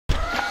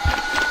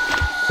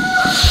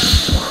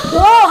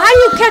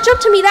you catch up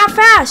to me that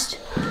fast?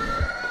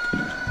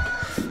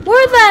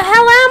 Where the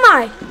hell am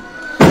I?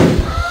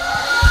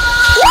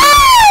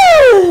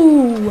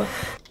 Woo!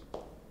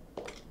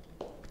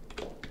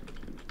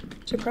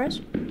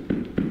 Surprise?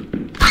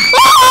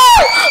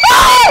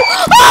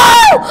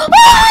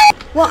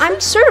 Well,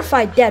 I'm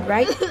certified dead,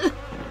 right?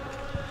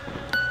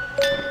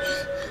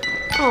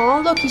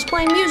 Oh, look, he's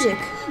playing music.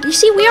 You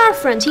see, we are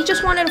friends. He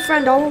just wanted a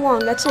friend all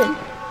along. That's it.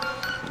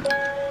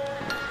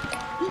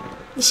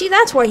 You see,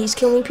 that's why he's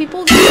killing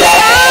people.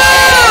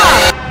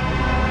 Yeah!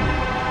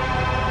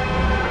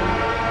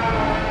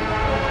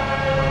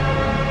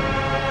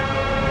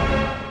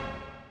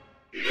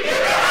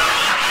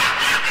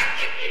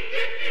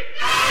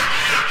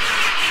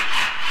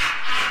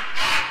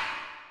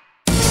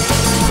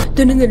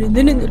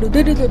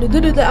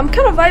 I'm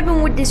kind of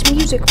vibing with this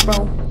music,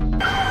 bro.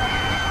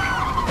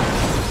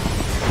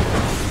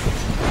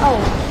 Oh.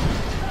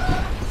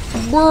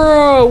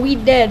 Bro, we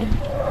dead.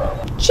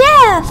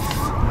 Jeff!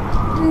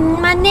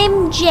 My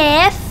name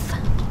Jeff.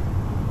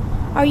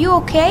 Are you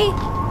okay?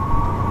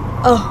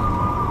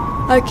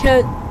 Oh, I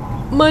can't.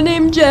 My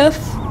name Jeff.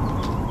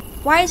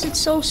 Why is it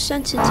so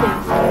sensitive?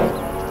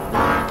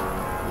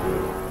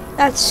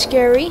 That's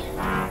scary.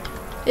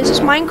 Is this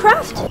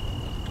Minecraft?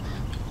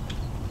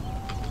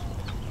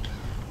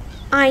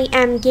 I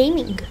am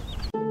gaming.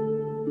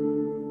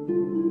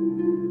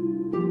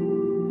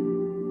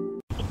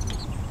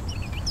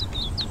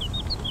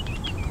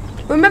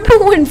 Remember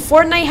when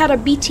Fortnite had a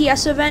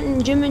BTS event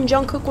and Jim and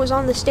Jungkook was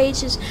on the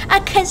stage? Cause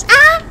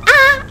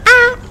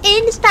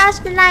in the stars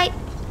tonight.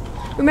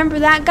 Remember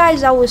that,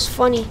 guys? That was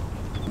funny.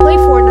 Play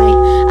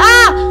Fortnite.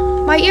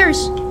 Ah! My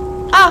ears.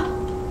 Ah!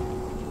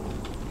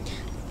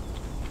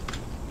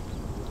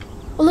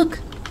 Oh, look.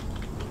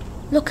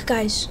 Look,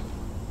 guys.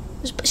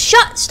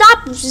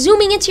 Stop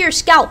zooming into your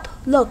scalp.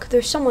 Look,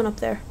 there's someone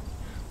up there.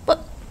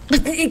 But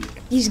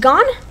he's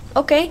gone?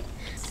 Okay.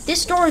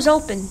 This door is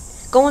open.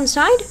 Go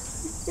inside?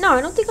 No,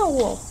 I don't think I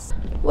will.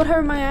 What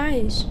hurt my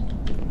eyes?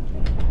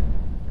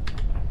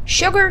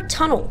 Sugar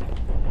tunnel.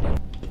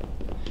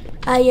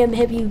 I am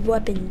heavy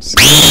weapons.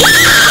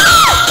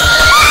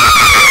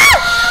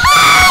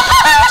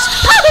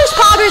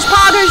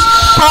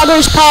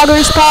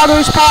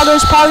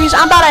 Poggers.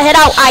 I'm about to head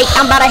out.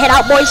 I'm about to head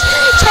out, boys.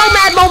 Toe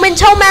mad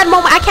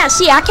moment. I can't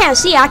see,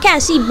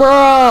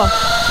 bruh.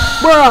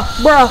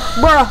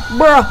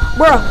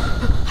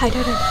 Hide.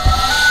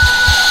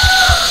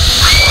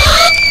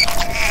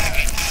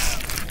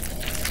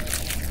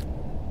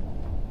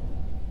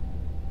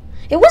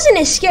 It wasn't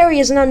as scary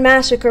as Nun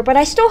Massacre, but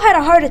I still had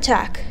a heart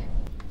attack.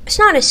 It's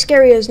not as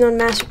scary as Nun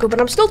Massacre, but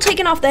I'm still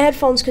taking off the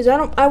headphones because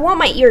I want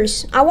my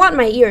ears. I want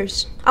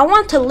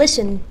to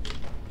listen.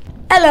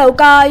 Hello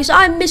guys,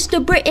 I'm Mr.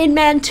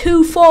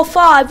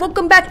 BrittonMan245.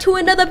 Welcome back to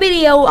another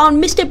video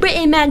on Mr.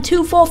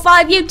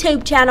 BrittonMan245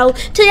 YouTube channel.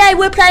 Today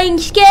we're playing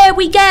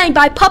Scary Game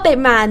by Puppet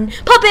Man.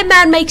 Puppet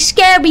Man makes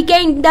scary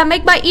games that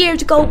make my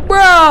ears go,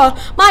 bruh.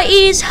 My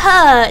ears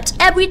hurt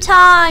every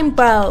time,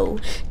 bro.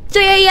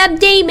 3 AM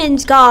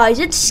demons, guys.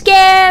 It's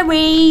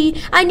scary.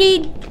 I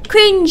need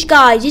cringe,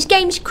 guys. This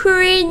game's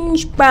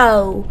cringe,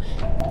 bro.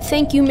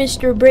 Thank you,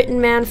 Mr.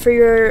 Britton Man, for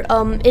your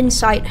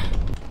insight.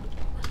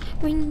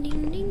 Ring,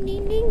 ding, ding,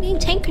 ding, ding, ding.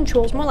 Tank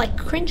controls, more like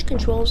cringe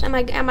controls. Am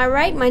I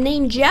right? My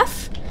name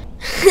Jeff?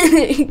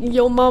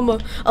 Yo mama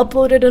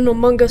uploaded an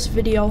Among Us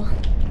video.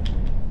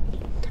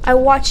 I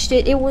watched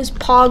it. It was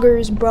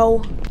poggers,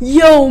 bro.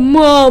 Yo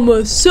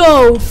mama,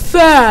 so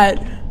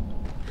fat.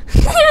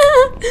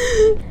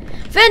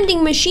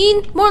 Vending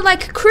machine, more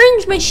like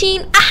cringe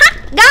machine. Aha!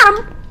 Got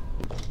him!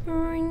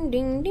 Ring,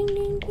 ding, ding,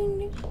 ding, ding,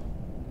 ding.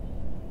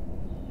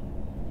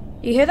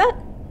 You hear that?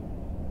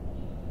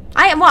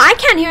 I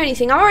can't hear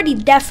anything. I'm already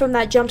deaf from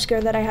that jump scare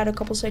that I had a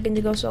couple seconds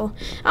ago, so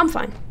I'm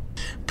fine.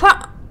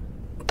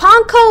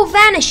 Ponko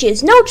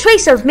vanishes. No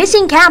trace of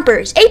missing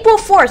campers. April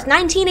 4th,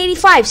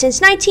 1985.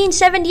 Since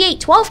 1978,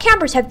 12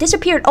 campers have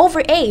disappeared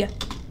over a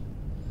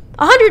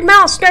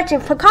 100-mile stretch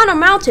of Pocono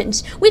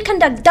Mountains. We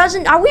conduct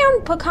dozens. Are we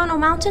on Pocono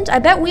Mountains? I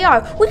bet we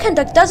are. We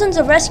conduct dozens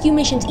of rescue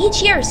missions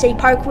each year, say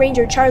Park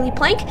Ranger Charlie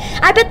Plank.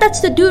 I bet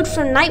that's the dude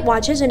from Night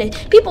Watch, isn't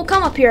it? People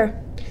come up here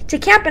to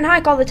camp and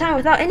hike all the time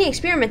without any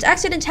experiments.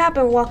 Accidents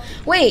happen while...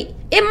 Wait,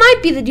 it might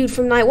be the dude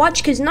from Night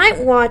Watch, because Night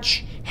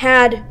Watch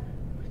had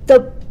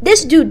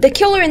this dude, the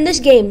killer in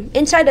this game,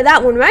 inside of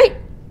that one, right?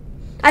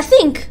 I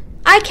think.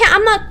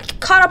 I'm not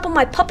caught up on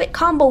my puppet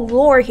combo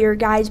lore here,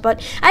 guys,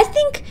 but I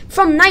think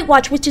from Night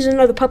Watch, which is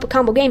another puppet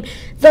combo game,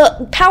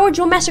 the Power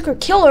Drill Massacre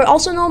killer,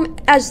 also known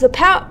as the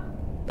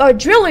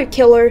Driller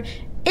killer,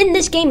 in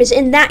this game is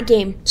in that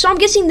game. So I'm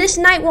guessing this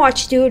Night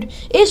Watch dude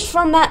is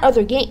from that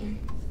other game.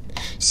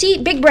 See,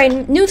 big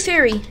brain, new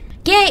theory.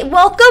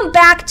 Welcome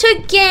back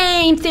to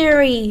Game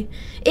Theory.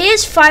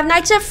 Is Five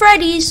Nights at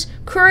Freddy's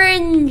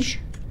cringe?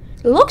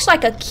 It looks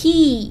like a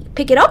key.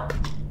 Pick it up?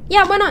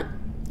 Yeah, why not?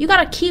 You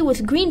got a key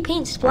with green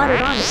paint splattered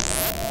on it.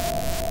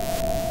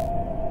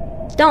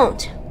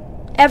 Don't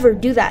ever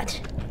do that.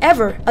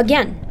 Ever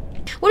again.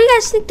 What do you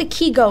guys think the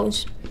key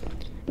goes?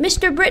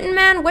 Mr. Britain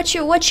Man, what's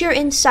your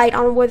insight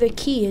on where the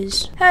key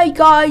is? Hey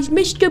guys,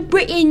 Mr.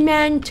 Britain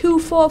Man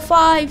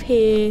 245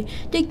 here.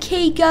 The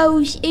key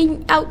goes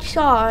in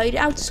outside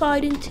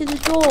into the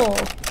door.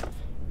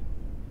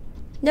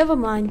 Never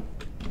mind.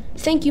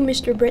 Thank you,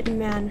 Mr. Britain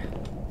Man.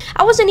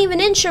 I wasn't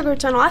even in Sugar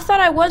Tunnel. I thought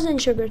I was in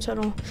Sugar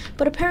Tunnel,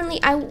 but apparently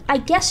I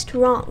guessed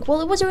wrong. Well,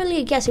 it wasn't really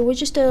a guess. It was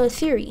just a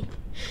theory.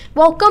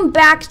 Welcome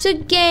back to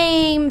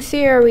Game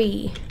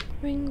Theory.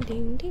 Ring,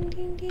 ding, ding,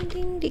 ding, ding,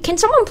 ding, ding. Can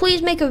someone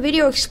please make a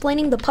video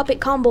explaining the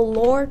puppet combo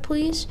lore,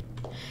 please?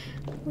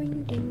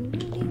 Ring, ding,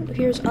 ding, ding.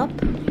 Here's up.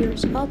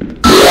 Here's up. You're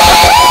crazy,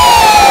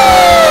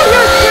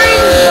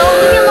 bro.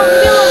 Leave me alone.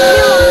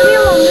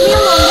 Leave me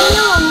alone. Leave me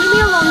alone. Leave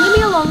me alone. Leave me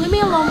alone. Leave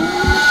me alone. Leave me alone. Leave me alone.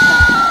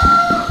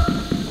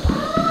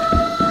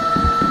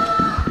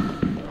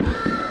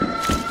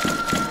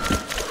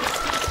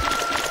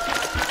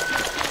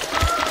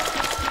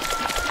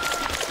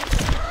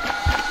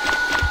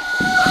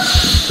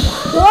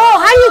 Whoa,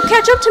 how do you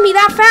catch up to me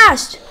that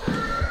fast?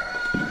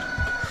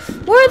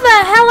 Where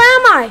the hell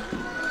am I?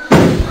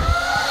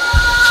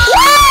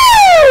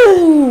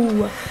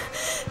 Woo!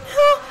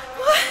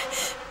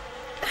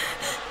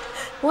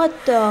 What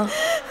the?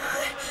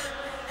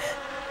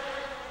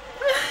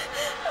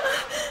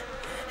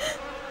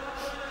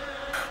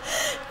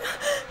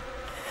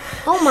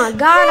 Oh my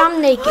god,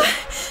 I'm naked.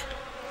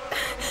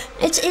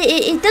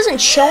 It doesn't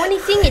show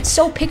anything. It's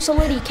so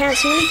pixelated you can't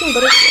see anything,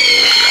 but it's...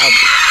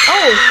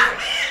 oh.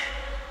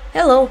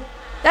 Hello.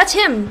 That's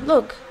him.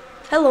 Look.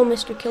 Hello,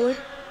 Mr. Killer.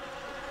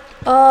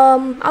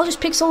 I'll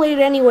just pixelate it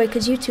anyway,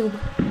 because YouTube.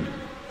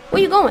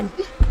 Where you going?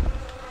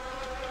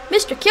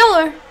 Mr.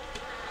 Killer?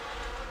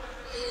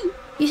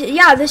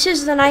 Yeah, this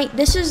is the night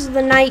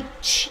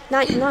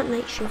not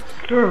night shift.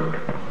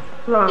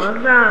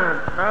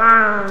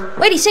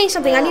 Wait, he's saying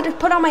something. I need to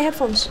put on my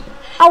headphones.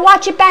 I'll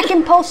watch it back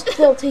in post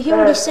to hear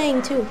what he's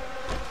saying, too.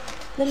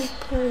 Let me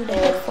put on the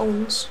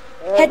headphones.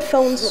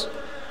 Headphones.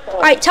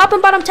 Alright, top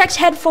and bottom text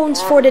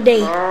headphones for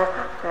today.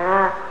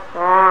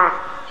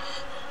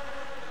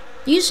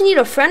 You just need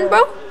a friend,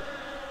 bro?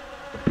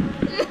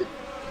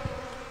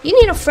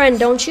 You need a friend,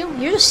 don't you?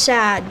 You're just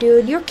sad,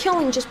 dude. You're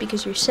killing just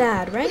because you're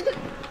sad, right?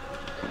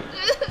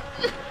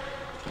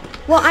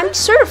 Well, I'm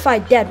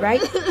certified dead,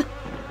 right?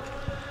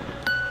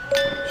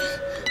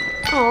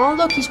 Oh,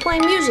 look, he's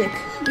playing music.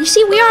 You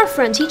see, we are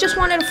friends. He just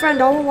wanted a friend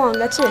all along.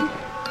 That's it.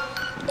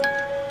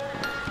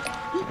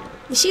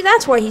 You see,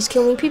 that's why he's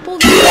killing people.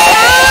 What did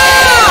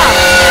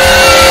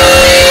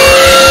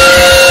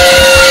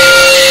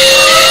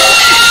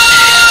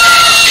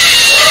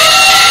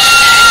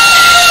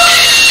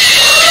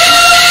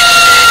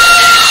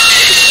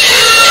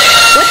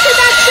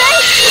that say?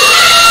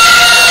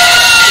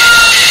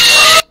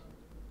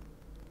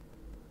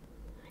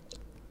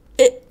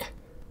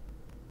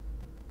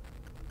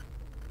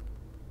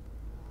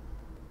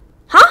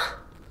 Huh?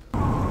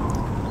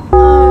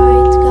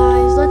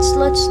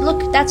 Let's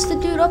look. That's the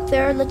dude up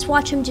there. Let's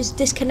watch him just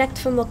disconnect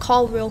from the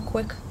call real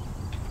quick.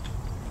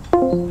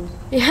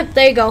 Yep,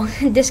 there you go.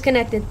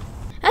 Disconnected.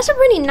 That's a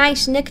pretty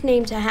nice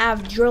nickname to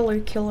have, Driller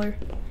Killer.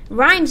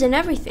 Rhymes and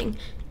everything.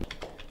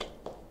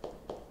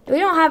 We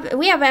have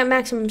a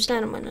maximum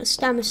stamina.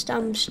 So.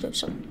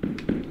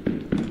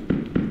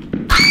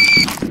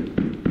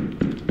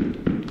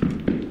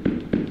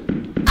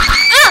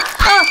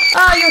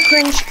 Ah! You're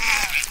cringe.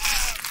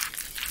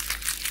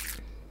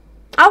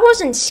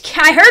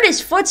 I heard his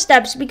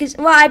footsteps because,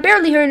 well, I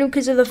barely heard him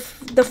because of the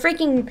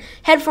freaking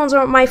headphones.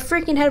 My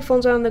freaking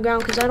headphones are on the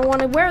ground because I don't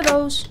want to wear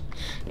those.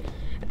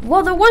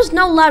 Well, there was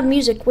no loud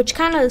music, which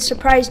kind of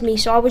surprised me,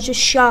 so I was just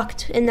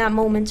shocked in that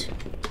moment.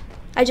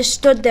 I just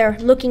stood there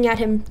looking at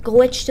him,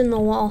 glitched in the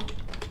wall.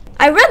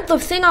 I read the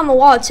thing on the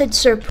wall. It said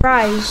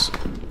surprise.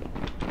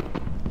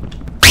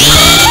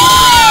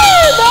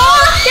 Hey,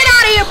 boy! Get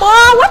out of here,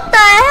 boy! What the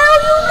hell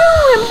you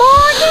doing,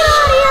 boy? Get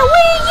out of here!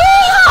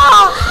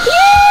 Yeehaw!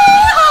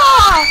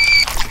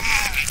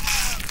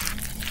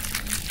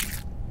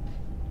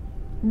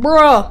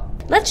 Bruh.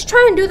 Let's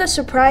try and do the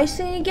surprise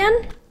thing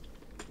again.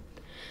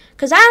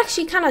 Because that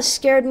actually kind of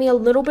scared me a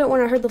little bit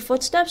when I heard the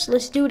footsteps.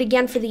 Let's do it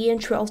again for the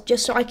intro,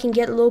 just so I can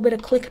get a little bit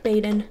of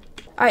clickbait in.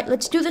 Alright,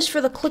 let's do this for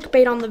the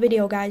clickbait on the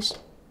video, guys.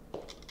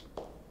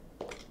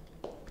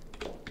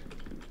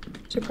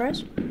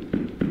 Surprise.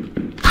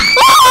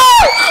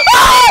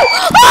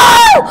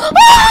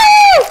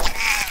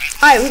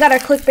 Alright, we got our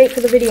clickbait for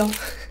the video.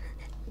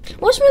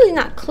 Well, it's really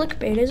not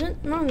clickbait, is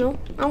it? No,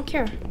 I don't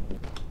care.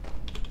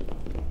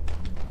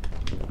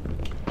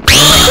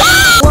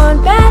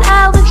 One bad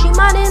Alex, she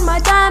mining my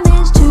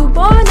diamonds. 2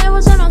 born, it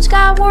was on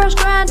Sky Wars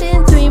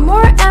grinding. 3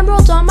 more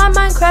emeralds on my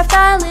Minecraft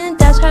island.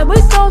 That's how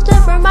it goes,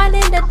 never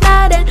minding that